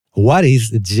What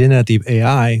is generative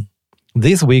AI?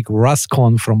 This week, Russ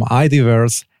Cohn from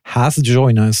IDVerse has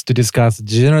joined us to discuss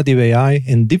generative AI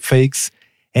and deepfakes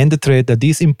and the threat that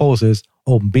this imposes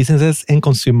on businesses and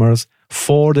consumers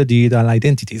for the digital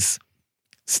identities.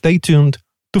 Stay tuned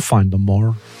to find out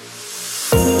more.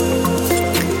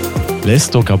 Let's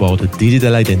talk about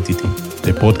digital identity,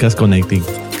 the podcast connecting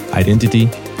identity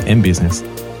and business.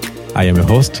 I am your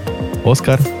host,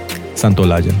 Oscar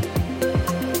Santolaya.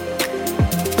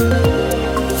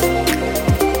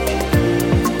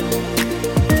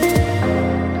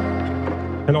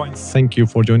 Hello, and thank you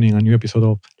for joining a new episode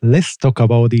of Let's Talk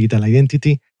About Digital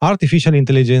Identity, Artificial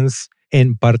Intelligence,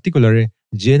 and particularly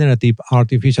generative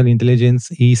artificial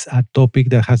intelligence is a topic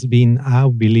that has been, I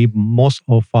believe, most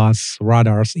of us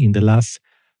radars in the last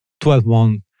 12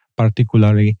 months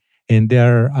particularly. And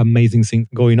there are amazing things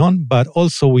going on. But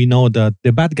also we know that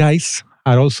the bad guys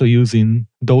are also using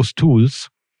those tools.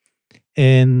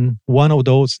 And one of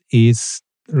those is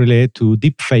related to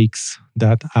deepfakes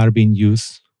that are being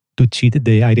used to cheat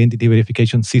the identity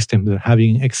verification system that have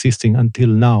been existing until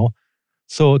now.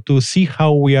 So to see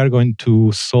how we are going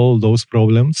to solve those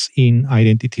problems in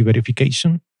identity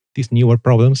verification, these newer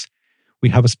problems, we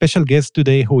have a special guest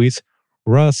today who is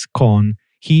Russ Cohn.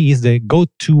 He is the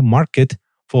go-to-market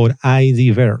for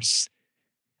IDVerse,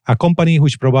 a company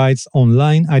which provides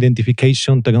online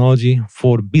identification technology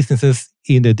for businesses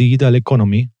in the digital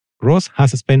economy. Russ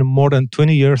has spent more than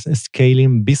 20 years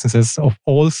scaling businesses of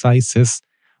all sizes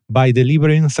by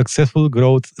delivering successful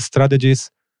growth strategies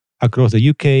across the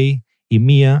UK,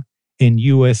 EMEA, and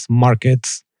US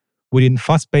markets within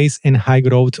fast-paced and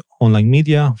high-growth online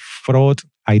media, fraud,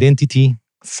 identity,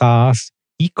 SaaS,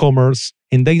 e-commerce,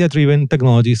 and data-driven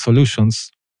technology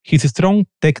solutions. His strong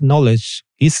tech knowledge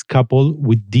is coupled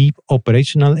with deep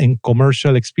operational and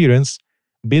commercial experience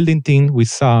building teams with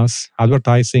SaaS,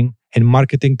 advertising, and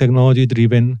marketing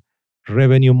technology-driven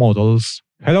revenue models.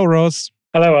 Hello, Russ.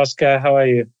 Hello, Oscar. How are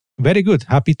you? Very good.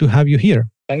 Happy to have you here.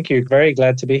 Thank you. Very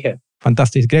glad to be here.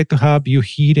 Fantastic. Great to have you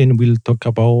here. And we'll talk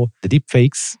about the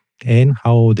deepfakes and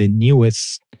how the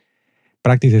newest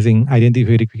practices in identity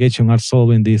verification are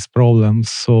solving these problems.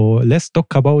 So let's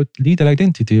talk about digital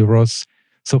identity, Ross.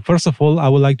 So first of all, I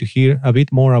would like to hear a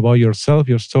bit more about yourself,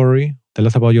 your story. Tell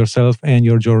us about yourself and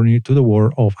your journey to the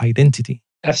world of identity.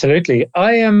 Absolutely.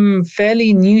 I am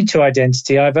fairly new to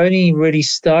identity. I've only really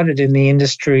started in the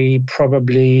industry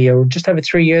probably just over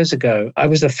 3 years ago. I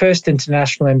was the first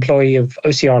international employee of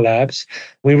OCR Labs.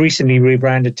 We recently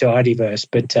rebranded to IDVerse,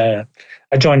 but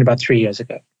I joined about 3 years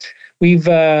ago. We've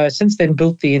since then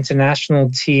built the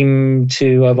international team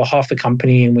to over half the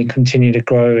company, and we continue to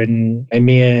grow in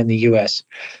EMEA and the US.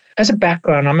 As a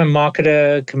background, I'm a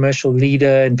marketer, commercial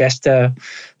leader, investor.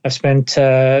 I've spent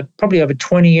probably over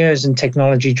 20 years in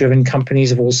technology-driven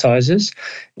companies of all sizes.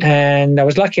 And I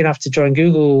was lucky enough to join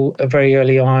Google very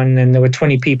early on, and there were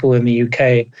 20 people in the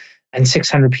UK and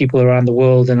 600 people around the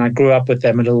world. And I grew up with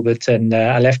them a little bit, and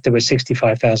I left there with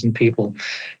 65,000 people.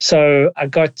 So I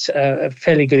got a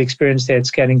fairly good experience there at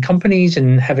scaling companies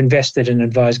and have invested and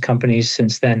advised companies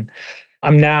since then.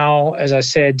 I'm now, as I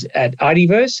said, at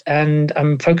IDVerse, and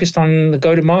I'm focused on the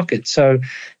go-to-market. So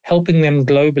helping them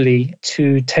globally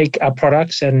to take our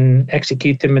products and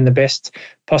execute them in the best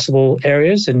possible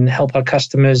areas and help our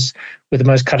customers with the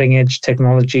most cutting-edge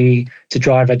technology to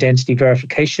drive identity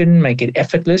verification, make it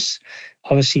effortless,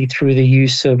 obviously through the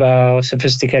use of our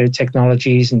sophisticated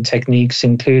technologies and techniques,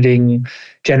 including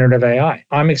generative AI.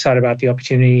 I'm excited about the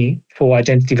opportunity for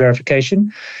identity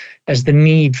verification, as the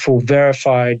need for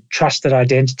verified, trusted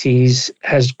identities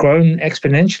has grown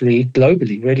exponentially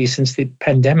globally, really, since the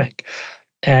pandemic.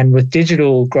 And with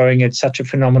digital growing at such a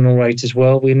phenomenal rate as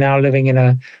well, we're now living in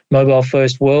a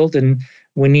mobile-first world, and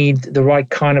we need the right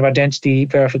kind of identity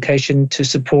verification to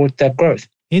support that growth.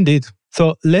 Indeed.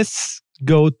 So let's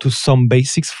go to some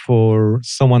basics for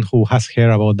someone who has heard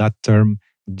about that term,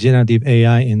 generative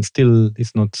AI, and still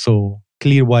is not so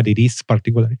clear what it is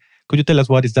particularly. Could you tell us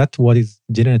what is that? What is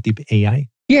generative AI?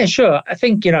 Yeah, sure. I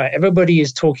think, everybody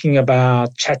is talking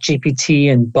about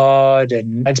ChatGPT and Bard,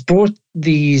 and it's brought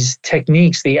these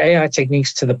techniques, the AI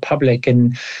techniques, to the public,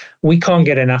 and we can't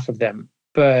get enough of them.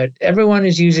 But everyone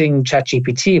is using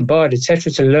ChatGPT and Bard,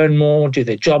 etc., to learn more, do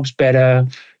their jobs better,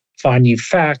 find new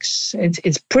facts.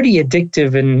 It's pretty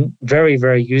addictive and very,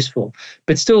 very useful,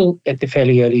 but still at the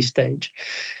fairly early stage.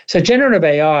 So generative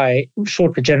AI,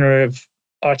 short for generative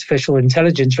artificial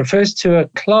intelligence, refers to a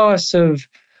class of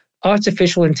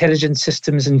artificial intelligence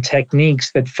systems and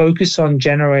techniques that focus on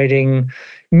generating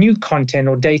new content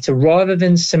or data rather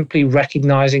than simply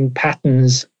recognizing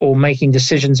patterns or making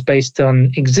decisions based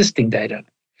on existing data.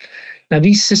 Now,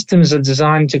 these systems are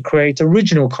designed to create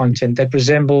original content that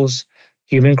resembles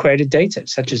human-created data,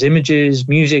 such as images,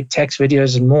 music, text,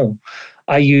 videos, and more.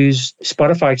 I use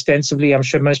Spotify extensively. I'm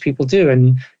sure most people do.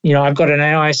 And, I've got an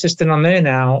AI assistant on there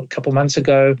now a couple of months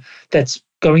ago that's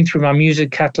going through my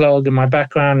music catalog and my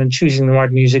background and choosing the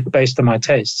right music based on my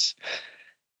tastes.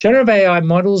 Generative AI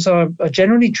models are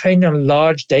generally trained on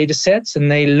large data sets, and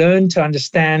they learn to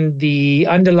understand the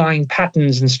underlying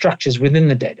patterns and structures within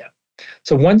the data.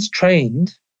 So once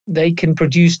trained, they can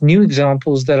produce new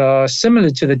examples that are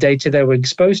similar to the data they were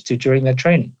exposed to during their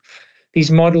training. These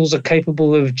models are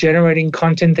capable of generating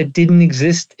content that didn't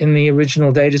exist in the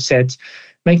original data set,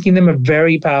 making them a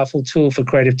very powerful tool for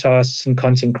creative tasks and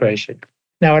content creation.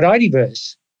 Now at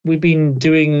IDVerse, we've been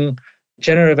doing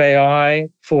generative AI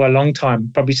for a long time,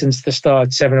 probably since the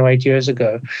start 7 or 8 years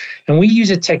ago. And we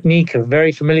use a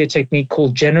very familiar technique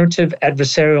called generative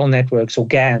adversarial networks, or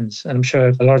GANs. And I'm sure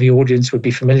a lot of the audience would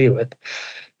be familiar with.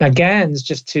 Now, GANs,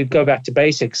 just to go back to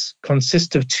basics,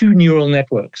 consist of two neural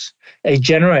networks, a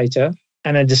generator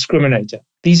and a discriminator.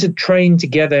 These are trained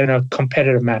together in a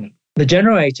competitive manner. The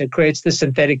generator creates the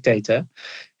synthetic data,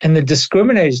 and the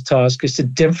discriminator's task is to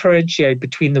differentiate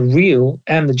between the real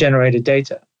and the generated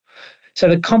data. So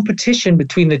the competition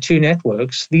between the two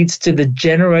networks leads to the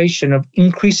generation of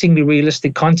increasingly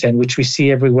realistic content, which we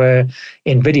see everywhere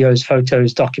in videos,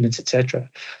 photos, documents, etc.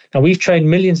 Now, we've trained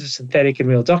millions of synthetic and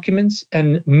real documents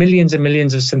and millions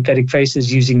of synthetic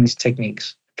faces using these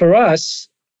techniques. For us,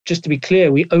 just to be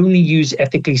clear, we only use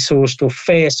ethically sourced or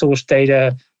fair sourced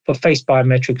data for face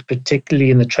biometrics,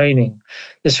 particularly in the training.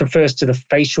 This refers to the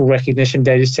facial recognition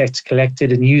data sets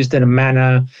collected and used in a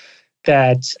manner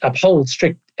that upholds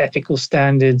strict ethical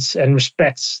standards and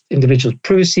respects individuals'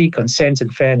 privacy, consent,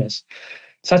 and fairness.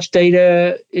 Such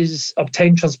data is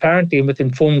obtained transparently and with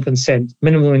informed consent,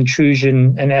 minimal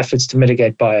intrusion, and efforts to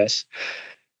mitigate bias.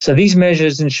 So these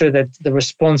measures ensure that the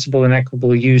responsible and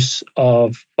equitable use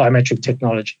of biometric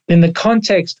technology. In the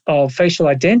context of facial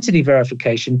identity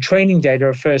verification, training data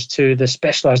refers to the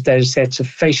specialized data sets of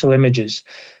facial images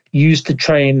used to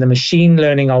train the machine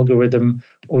learning algorithm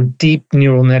or deep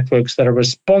neural networks that are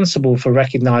responsible for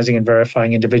recognizing and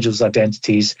verifying individuals'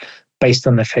 identities based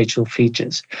on their facial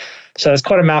features. So it's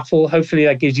quite a mouthful. Hopefully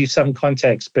that gives you some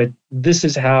context, but this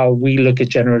is how we look at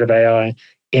generative AI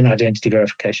in identity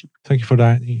verification. Thank you for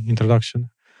that introduction.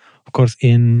 Of course,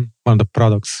 in one of the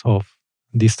products of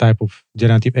this type of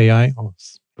generative AI or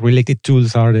related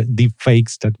tools are the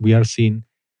deepfakes that we are seeing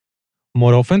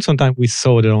more often. Sometimes we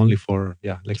saw them only for,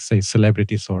 let's say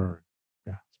celebrities or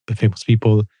famous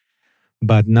people.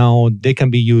 But now they can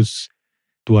be used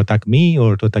to attack me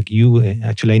or to attack you,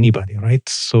 actually anybody, right?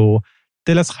 So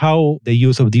tell us how the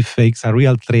use of deepfakes are a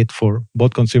real threat for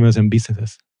both consumers and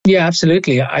businesses. Yeah,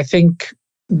 absolutely. I think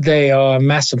they are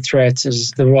massive threats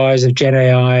as the rise of Gen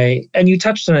AI. And you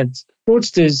touched on it.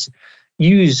 Fraudsters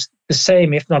use the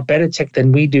same, if not better tech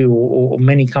than we do or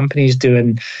many companies do.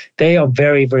 And they are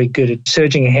very, very good at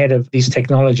surging ahead of these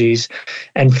technologies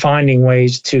and finding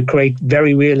ways to create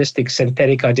very realistic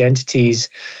synthetic identities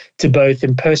to both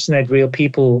impersonate real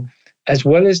people as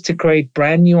well as to create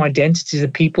brand new identities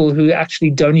of people who actually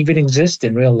don't even exist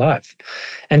in real life.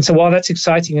 And so while that's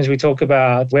exciting as we talk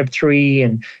about Web3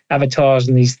 and avatars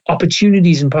and these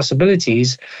opportunities and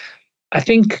possibilities, I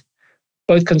think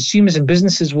both consumers and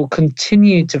businesses will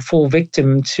continue to fall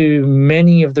victim to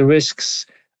many of the risks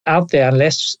out there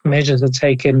unless measures are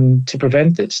taken to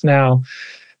prevent this. Now,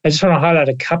 I just want to highlight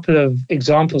a couple of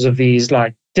examples of these,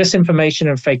 like disinformation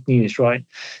and fake news, right?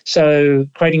 So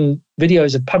creating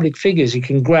videos of public figures you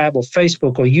can grab off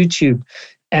Facebook or YouTube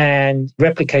and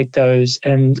replicate those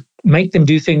and make them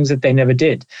do things that they never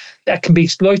did. That can be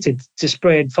exploited to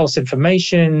spread false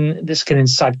information. This can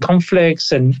incite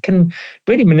conflicts and can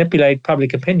really manipulate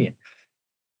public opinion.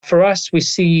 For us, we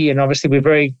see, and obviously we're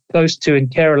very close to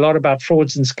and care a lot about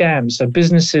frauds and scams. So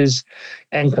businesses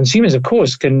and consumers, of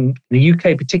course, in the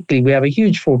UK particularly, we have a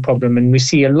huge fraud problem, and we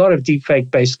see a lot of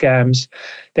deepfake-based scams.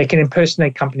 They can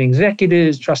impersonate company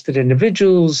executives, trusted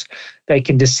individuals. They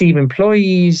can deceive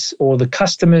employees or the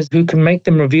customers who can make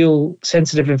them reveal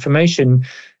sensitive information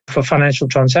for financial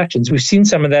transactions. We've seen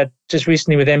some of that just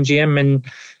recently with MGM and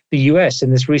the US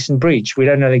in this recent breach. We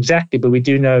don't know exactly, but we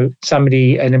do know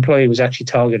an employee was actually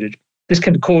targeted. This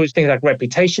can cause things like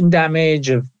reputation damage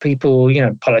of people,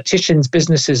 politicians,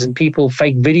 businesses, and people.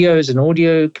 Fake videos and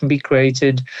audio can be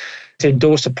created to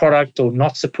endorse a product or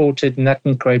not support it, and that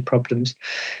can create problems.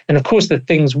 And of course, the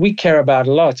things we care about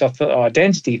a lot are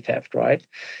identity theft, right?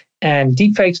 And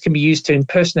deepfakes can be used to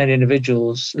impersonate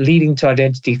individuals, leading to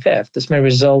identity theft. This may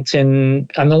result in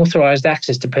unauthorized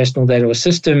access to personal data or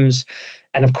systems,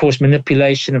 and of course,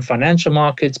 manipulation of financial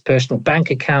markets, personal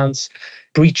bank accounts,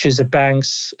 breaches of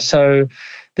banks. So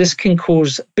this can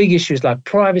cause big issues like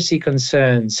privacy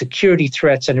concerns, security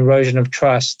threats, and erosion of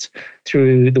trust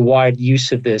through the wide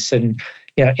use of this. And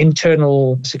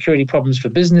internal security problems for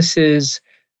businesses,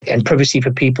 and privacy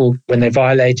for people when they're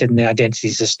violated and their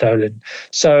identities are stolen.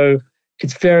 So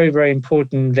it's very, very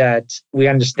important that we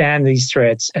understand these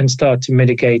threats and start to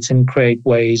mitigate and create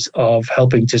ways of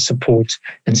helping to support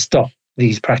and stop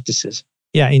these practices.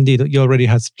 Yeah, indeed. You already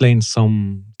have explained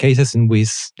some cases in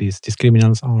which these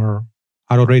criminals are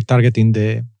already targeting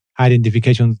the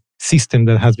identification system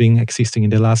that has been existing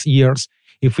in the last years.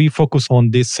 If we focus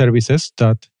on these services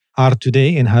that are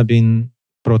today and have been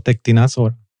protecting us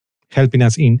or helping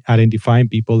us in identifying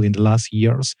people in the last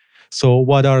years. So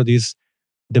what are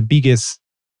the biggest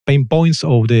pain points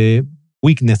of the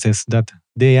weaknesses that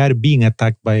they are being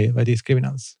attacked by these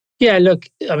criminals? Yeah, look,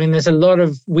 I mean, there's a lot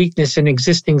of weakness in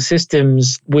existing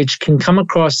systems, which can come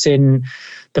across in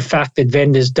the fact that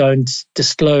vendors don't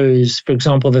disclose, for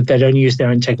example, that they don't use their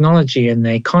own technology and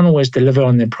they can't always deliver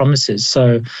on their promises.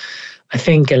 So I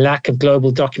think a lack of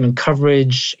global document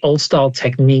coverage, old style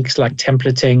techniques like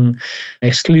templating,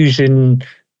 exclusion,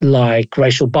 like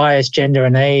racial bias, gender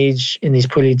and age in these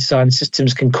poorly designed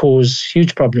systems can cause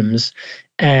huge problems.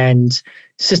 And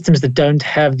systems that don't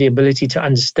have the ability to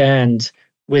understand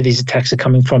where these attacks are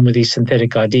coming from with these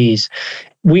synthetic IDs.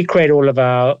 We create all of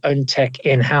our own tech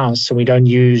in-house, so we don't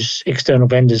use external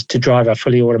vendors to drive our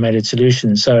fully automated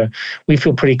solutions. So we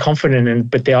feel pretty confident in,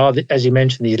 but there are, as you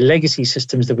mentioned, these legacy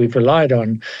systems that we've relied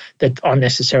on that aren't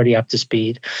necessarily up to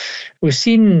speed. We've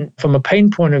seen from a pain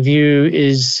point of view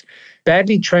is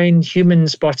badly trained human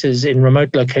spotters in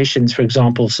remote locations, for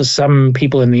example. So some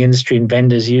people in the industry and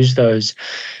vendors use those.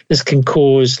 This can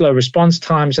cause slow response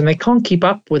times, and they can't keep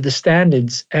up with the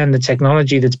standards and the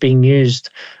technology that's being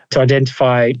used to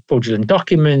identify fraudulent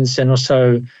documents and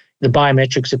also the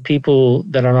biometrics of people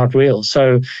that are not real.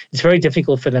 So it's very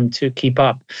difficult for them to keep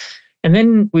up. And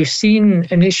then we've seen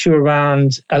an issue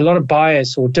around a lot of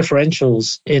bias or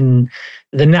differentials in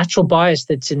the natural bias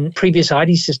that's in previous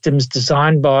ID systems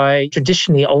designed by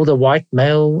traditionally older white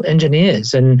male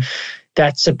engineers. And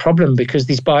that's a problem because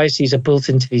these biases are built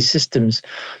into these systems.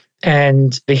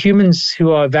 And the humans who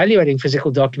are evaluating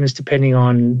physical documents, depending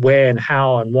on where and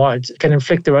how and what, can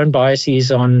inflict their own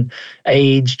biases on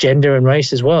age, gender, and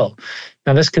race as well.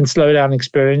 Now, this can slow down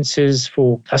experiences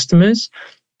for customers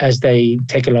as they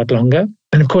take a lot longer.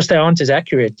 And of course, they aren't as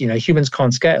accurate. Humans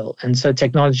can't scale. And so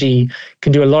technology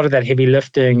can do a lot of that heavy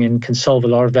lifting and can solve a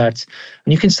lot of that.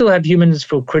 And you can still have humans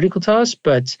for critical tasks,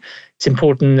 but it's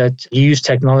important that you use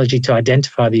technology to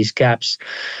identify these gaps.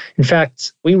 In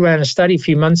fact, we ran a study a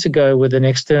few months ago with an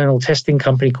external testing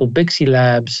company called Bixi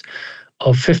Labs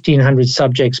of 1,500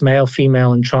 subjects, male,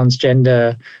 female, and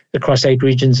transgender, across 8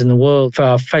 regions in the world for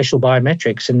our facial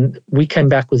biometrics. And we came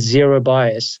back with zero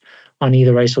bias on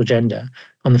either race or gender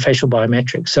on the facial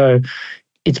biometrics. So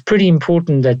it's pretty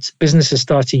important that businesses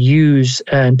start to use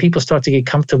and people start to get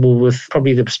comfortable with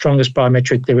probably the strongest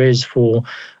biometric there is for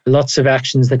lots of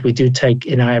actions that we do take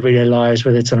in our everyday lives,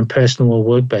 whether it's on a personal or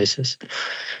work basis.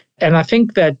 And I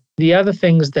think that the other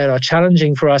things that are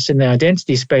challenging for us in the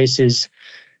identity space is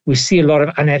we see a lot of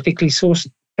unethically sourced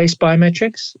face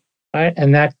biometrics, right?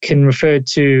 And that can refer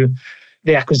to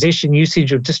the acquisition,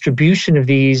 usage, or distribution of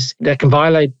these that can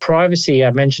violate privacy, I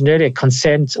mentioned earlier,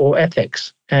 consent, or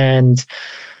ethics. And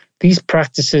these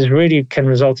practices really can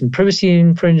result in privacy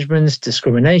infringements,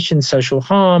 discrimination, social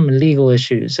harm, and legal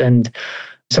issues. And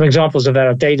some examples of that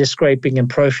are data scraping and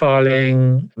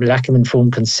profiling, lack of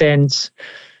informed consent,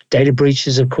 data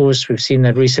breaches, of course. We've seen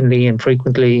that recently and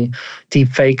frequently.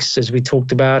 Deepfakes, as we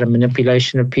talked about, and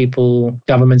manipulation of people,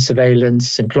 government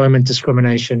surveillance, employment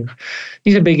discrimination.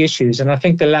 These are big issues. And I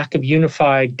think the lack of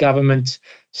unified government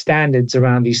standards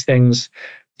around these things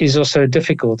is also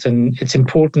difficult. And it's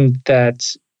important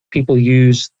that people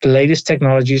use the latest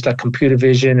technologies like computer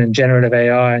vision and generative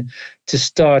AI to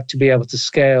start to be able to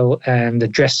scale and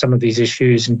address some of these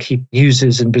issues and keep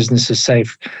users and businesses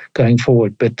safe going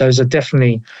forward. But those are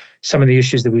definitely some of the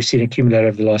issues that we've seen accumulate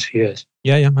over the last few years.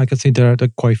 Yeah, I can see there are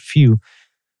quite few.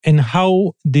 And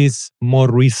how this more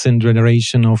recent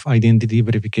generation of identity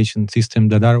verification systems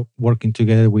that are working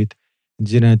together with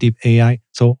generative AI.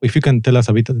 So if you can tell us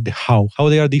a bit of the how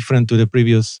they are different to the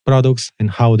previous products and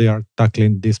how they are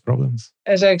tackling these problems.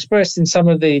 As I expressed in some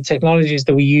of the technologies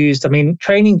that we used, I mean,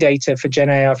 training data for Gen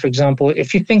AI, for example,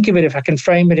 if you think of it, if I can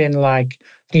frame it in like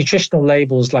nutritional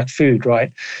labels like food,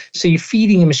 right? So you're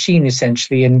feeding a machine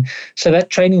essentially. And so that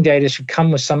training data should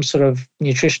come with some sort of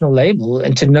nutritional label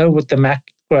and to know what the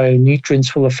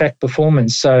macronutrients will affect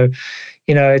performance. So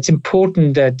it's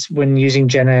important that when using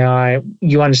Gen AI,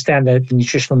 you understand that the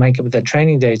nutritional makeup of that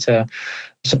training data,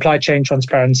 supply chain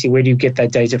transparency, where do you get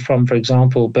that data from, for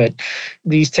example. But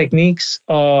these techniques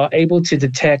are able to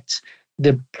detect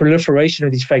the proliferation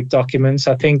of these fake documents.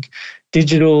 I think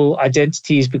digital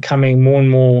identity is becoming more and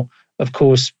more, of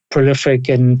course, prolific,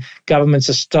 and governments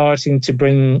are starting to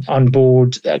bring on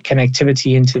board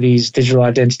connectivity into these digital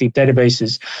identity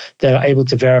databases that are able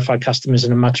to verify customers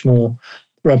in a much more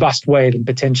robust way than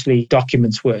potentially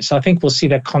documents were. So I think we'll see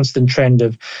that constant trend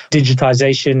of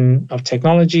digitization of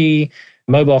technology,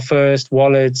 mobile first,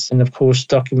 wallets, and of course,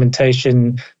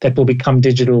 documentation that will become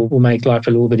digital will make life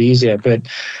a little bit easier. But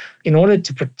in order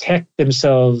to protect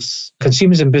themselves,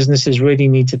 consumers and businesses really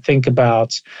need to think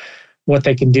about what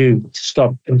they can do to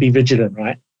stop and be vigilant,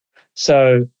 right?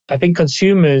 So I think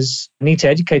consumers need to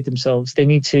educate themselves. They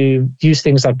need to use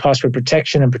things like password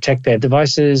protection and protect their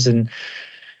devices and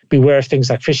beware of things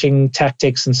like phishing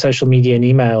tactics and social media and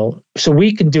email. So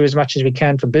we can do as much as we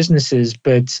can for businesses,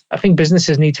 but I think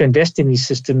businesses need to invest in these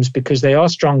systems because they are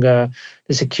stronger,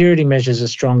 the security measures are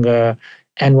stronger,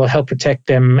 and will help protect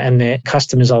them and their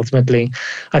customers ultimately.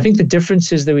 I think the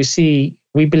differences that we see,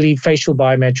 we believe facial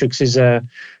biometrics is a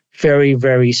very,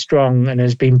 very strong and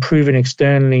has been proven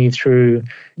externally through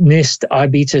NIST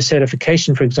IBETA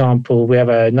certification, for example. We have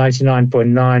a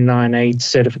 99.998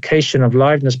 certification of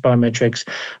liveness biometrics.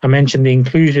 I mentioned the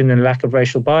inclusion and lack of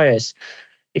racial bias.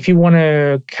 If you want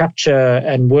to capture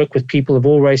and work with people of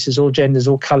all races, all genders,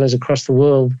 all colors across the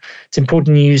world, it's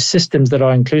important to use systems that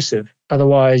are inclusive.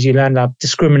 Otherwise, you'll end up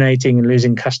discriminating and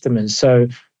losing customers. So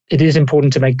it is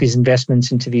important to make these investments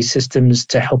into these systems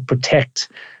to help protect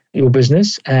your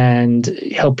business and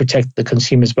help protect the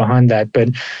consumers behind that. But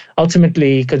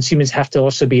ultimately, consumers have to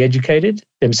also be educated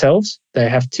themselves. They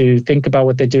have to think about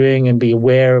what they're doing and be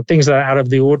aware of things that are out of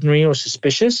the ordinary or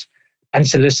suspicious,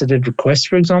 unsolicited requests,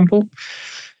 for example.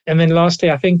 And then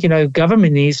lastly, I think,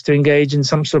 government needs to engage in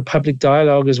some sort of public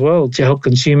dialogue as well to help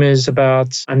consumers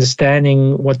about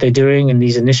understanding what they're doing in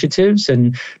these initiatives.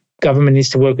 And government needs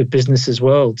to work with business as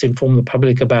well to inform the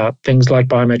public about things like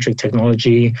biometric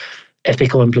technology,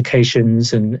 ethical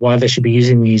implications and why they should be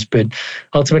using these. But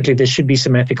ultimately, there should be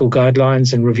some ethical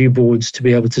guidelines and review boards to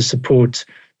be able to support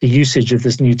the usage of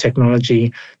this new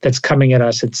technology that's coming at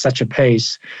us at such a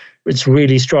pace. It's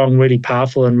really strong, really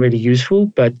powerful, and really useful,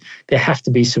 but there have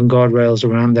to be some guardrails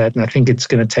around that. And I think it's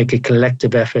going to take a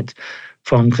collective effort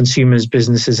from consumers,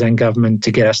 businesses, and government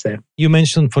to get us there. You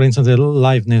mentioned, for instance, the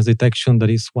liveness detection. That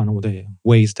is one of the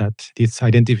ways that these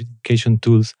identification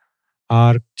tools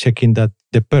are checking that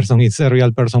the person is a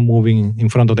real person moving in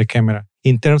front of the camera.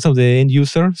 In terms of the end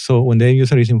user, so when the end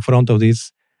user is in front of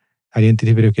this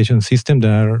identity verification system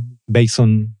that are based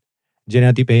on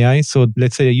generative AI, so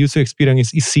let's say the user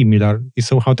experience is similar. Is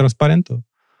somehow transparent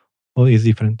or is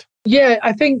different? Yeah,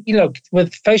 I think,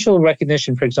 with facial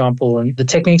recognition, for example, and the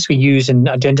techniques we use in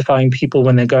identifying people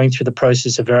when they're going through the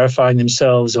process of verifying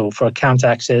themselves or for account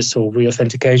access or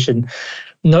re-authentication,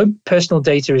 no personal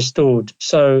data is stored.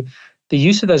 So the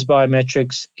use of those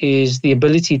biometrics is the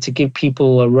ability to give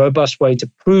people a robust way to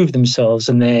prove themselves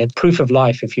and their proof of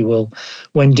life, if you will,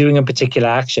 when doing a particular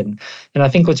action. And I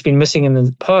think what's been missing in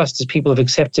the past is people have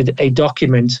accepted a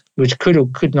document which could or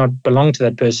could not belong to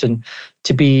that person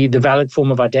to be the valid form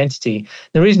of identity.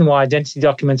 The reason why identity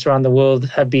documents around the world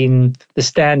have been the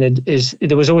standard is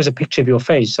there was always a picture of your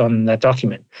face on that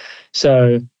document.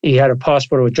 So you had a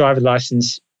passport or a driver's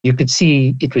license, you could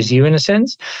see it was you in a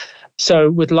sense.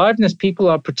 So with liveness, people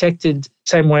are protected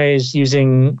same way as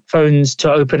using phones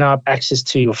to open up access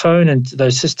to your phone and to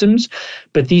those systems.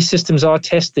 But these systems are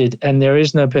tested and there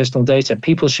is no personal data.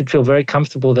 People should feel very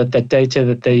comfortable that that data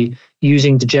that they're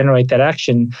using to generate that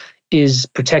action is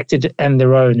protected and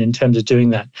their own in terms of doing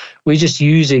that. We're just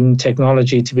using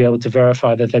technology to be able to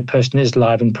verify that that person is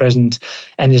live and present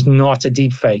and is not a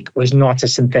deepfake or is not a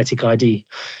synthetic ID.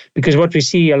 Because what we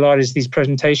see a lot is these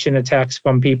presentation attacks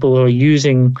from people who are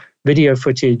using video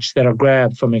footage that are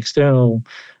grabbed from external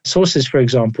sources, for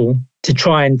example, to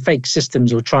try and fake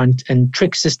systems or try and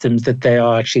trick systems that they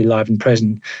are actually live and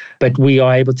present. But we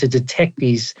are able to detect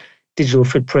these digital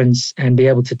footprints and be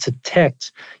able to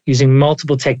detect using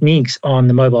multiple techniques on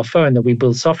the mobile phone that we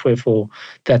build software for,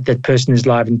 that that person is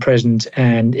live and present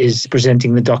and is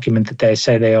presenting the document that they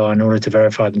say they are in order to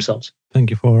verify themselves. Thank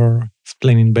you for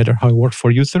explaining better how it works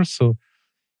for users. So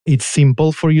it's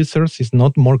simple for users. It's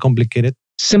not more complicated.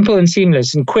 Simple and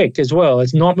seamless and quick as well.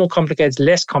 It's not more complicated. It's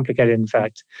less complicated, in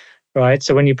fact. Right.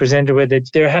 So when you present it with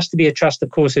it, there has to be a trust, of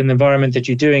course, in the environment that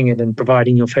you're doing it and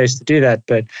providing your face to do that.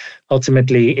 But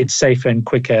ultimately, it's safer and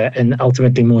quicker and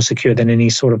ultimately more secure than any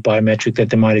sort of biometric that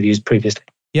they might have used previously.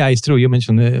 Yeah, it's true. You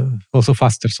mentioned also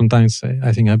faster. Sometimes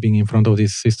I think I've been in front of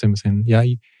these systems and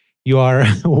you are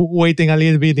waiting a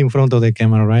little bit in front of the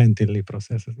camera, right, until it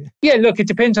processes. Yeah, look, it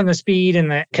depends on the speed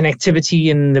and the connectivity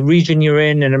and the region you're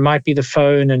in, and it might be the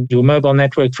phone and your mobile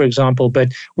network, for example.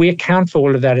 But we account for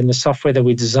all of that in the software that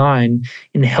we design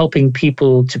in helping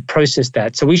people to process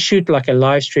that. So we shoot like a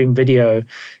live stream video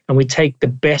and we take the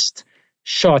best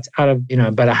shot out of,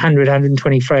 about 100,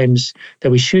 120 frames that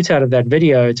we shoot out of that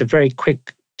video. It's a very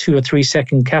quick 2 or 3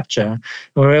 second capture. And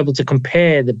we're able to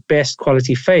compare the best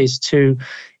quality face to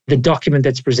the document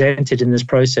that's presented in this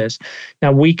process.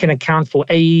 Now, we can account for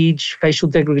age, facial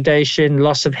degradation,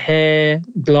 loss of hair,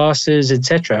 glasses,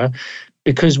 etc.,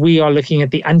 because we are looking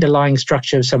at the underlying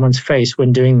structure of someone's face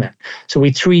when doing that. So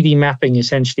we're 3D mapping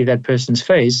essentially that person's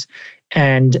face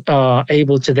and are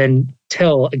able to then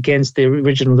tell against the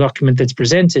original document that's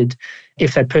presented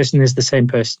if that person is the same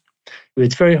person.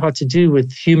 It's very hard to do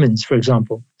with humans, for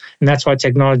example. And that's why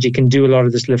technology can do a lot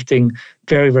of this lifting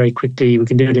very, very quickly. We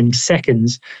can do it in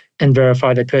seconds and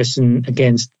verify that person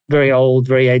against very old,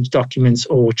 very aged documents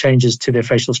or changes to their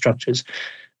facial structures.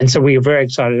 And so we are very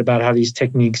excited about how these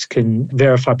techniques can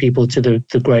verify people to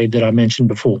the grade that I mentioned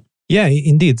before. Yeah,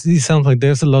 indeed. It sounds like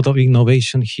there's a lot of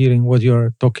innovation here in what you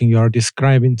are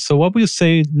describing. So what would you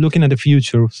say, looking at the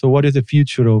future? So what is the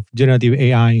future of generative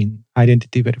AI in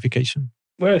identity verification?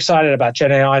 We're excited about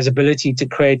Gen AI's ability to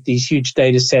create these huge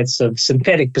data sets of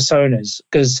synthetic personas,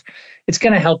 because it's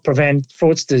going to help prevent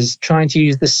fraudsters trying to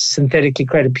use the synthetically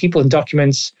created people and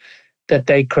documents that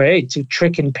they create to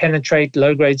trick and penetrate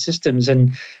low-grade systems.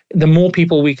 And the more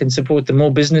people we can support, the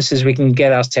more businesses we can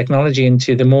get our technology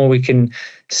into, the more we can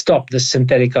stop the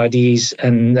synthetic IDs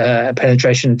and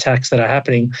penetration attacks that are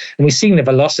happening. And we're seeing the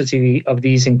velocity of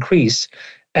these increase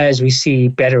as we see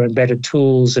better and better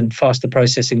tools and faster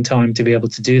processing time to be able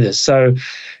to do this. So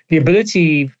the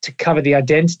ability to cover the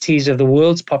identities of the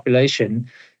world's population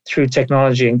through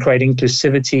technology and create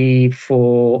inclusivity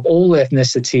for all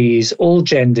ethnicities, all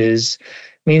genders,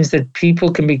 means that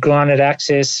people can be granted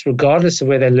access regardless of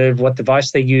where they live, what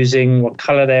device they're using, what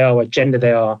color they are, what gender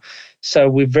they are. So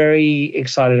we're very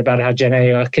excited about how Gen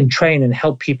AI can train and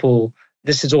help people.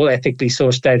 This is all ethically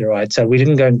sourced data, right? So we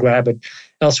didn't go and grab it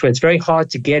elsewhere. It's very hard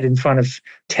to get in front of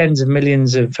tens of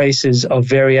millions of faces of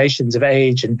variations of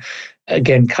age and,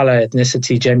 again, color,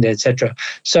 ethnicity, gender, etc.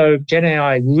 So Gen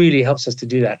AI really helps us to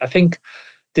do that. I think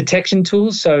detection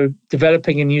tools, so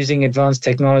developing and using advanced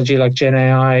technology like Gen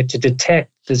AI to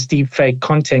detect this deepfake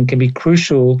content can be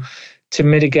crucial to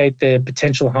mitigate the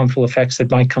potential harmful effects that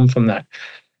might come from that.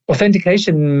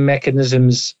 Authentication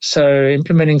mechanisms, so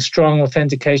implementing strong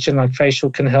authentication like facial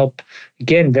can help,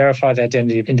 again, verify the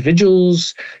identity of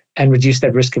individuals and reduce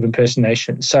that risk of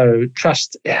impersonation. So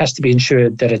trust has to be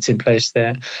ensured that it's in place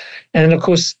there. And then, of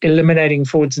course, eliminating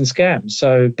frauds and scams.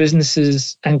 So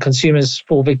businesses and consumers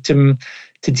fall victim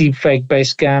to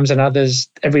deepfake-based scams and others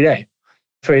every day.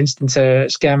 For instance, a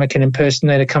scammer can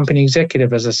impersonate a company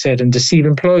executive, as I said, and deceive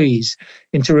employees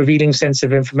into revealing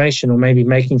sensitive information or maybe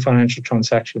making financial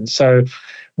transactions. So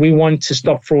we want to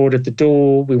stop fraud at the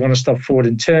door. We want to stop fraud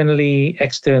internally,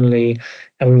 externally,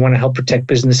 and we want to help protect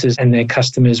businesses and their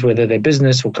customers, whether they're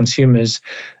business or consumers,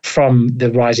 from the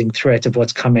rising threat of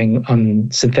what's coming on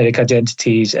synthetic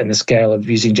identities and the scale of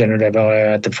using generative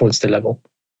AI at the fraudster level.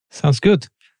 Sounds good.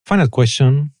 Final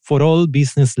question for all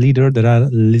business leaders that are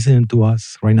listening to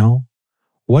us right now.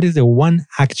 What is the one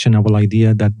actionable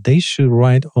idea that they should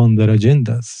write on their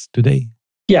agendas today?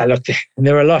 Yeah, look,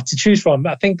 there are a lot to choose from.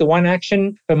 I think the one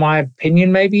action, in my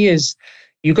opinion, maybe is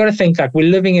you've got to think like we're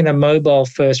living in a mobile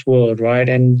first world, right?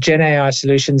 And Gen AI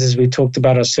solutions, as we talked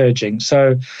about, are surging.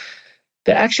 So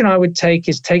the action I would take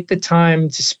is take the time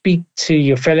to speak to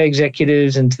your fellow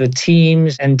executives and to the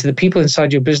teams and to the people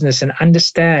inside your business and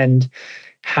understand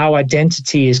how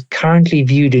identity is currently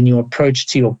viewed in your approach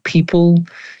to your people,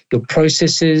 your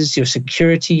processes, your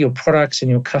security, your products, and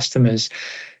your customers.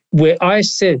 Where I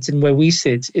sit and where we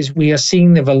sit is we are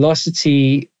seeing the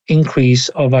velocity increase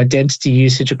of identity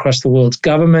usage across the world.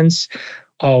 Governments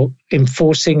are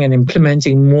enforcing and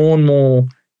implementing more and more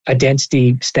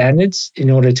identity standards in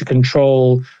order to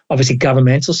control, obviously,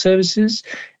 governmental services.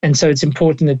 And so it's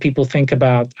important that people think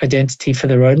about identity for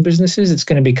their own businesses. It's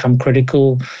going to become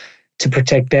critical to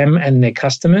protect them and their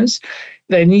customers.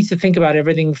 They need to think about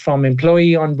everything from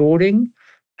employee onboarding,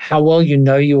 how well you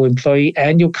know your employee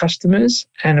and your customers.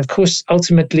 And of course,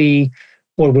 ultimately,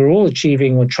 what we're all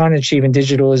achieving or trying to achieve in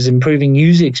digital is improving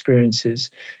user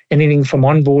experiences, anything from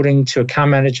onboarding to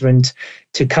account management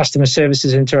to customer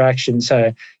services interaction.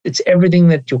 So it's everything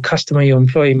that your customer, your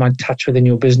employee might touch within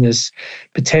your business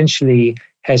potentially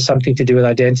has something to do with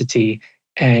identity.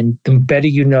 And the better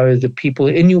you know the people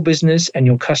in your business and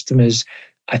your customers,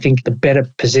 I think the better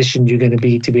positioned you're going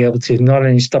to be able to not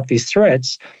only stop these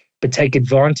threats, but take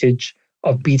advantage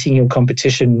of beating your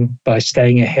competition by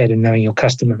staying ahead and knowing your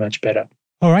customer much better.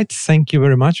 All right. Thank you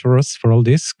very much, Russ, for all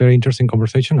this very interesting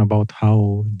conversation about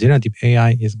how generative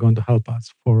AI is going to help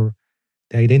us for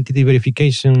the identity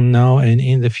verification now and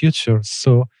in the future.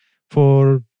 So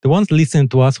for the ones listening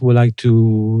to us who would like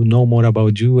to know more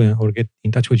about you or get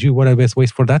in touch with you, what are the best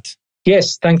ways for that?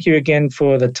 Yes, thank you again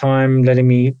for the time letting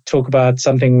me talk about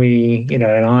something we, and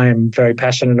I am very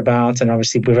passionate about. And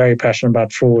obviously, we're very passionate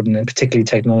about fraud and particularly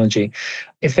technology.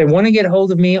 If they want to get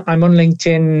hold of me, I'm on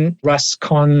LinkedIn, Russ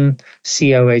Cohn,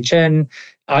 COHN.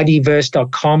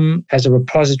 IDVerse.com has a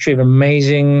repository of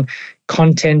amazing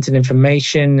content and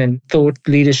information and thought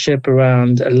leadership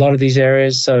around a lot of these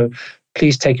areas. So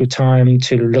please take your time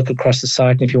to look across the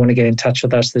site. And if you want to get in touch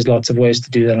with us, there's lots of ways to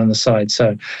do that on the site.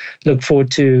 So look forward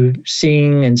to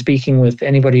seeing and speaking with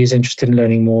anybody who's interested in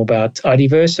learning more about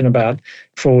IDVerse and about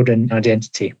fraud and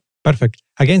identity. Perfect.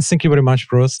 Again, thank you very much,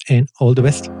 Russ, and all the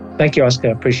best. Thank you,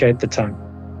 Oscar. Appreciate the time.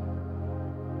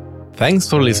 Thanks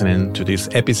for listening to this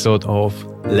episode of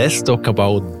Let's Talk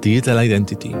About Digital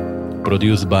Identity,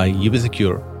 produced by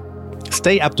UBSecure.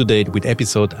 Stay up to date with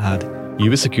episodes at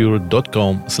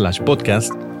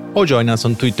ubsecure.com/podcast or join us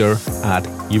on Twitter at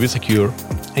ubsecure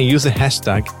and use the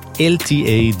hashtag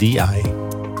LTADI.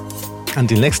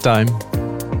 Until next time,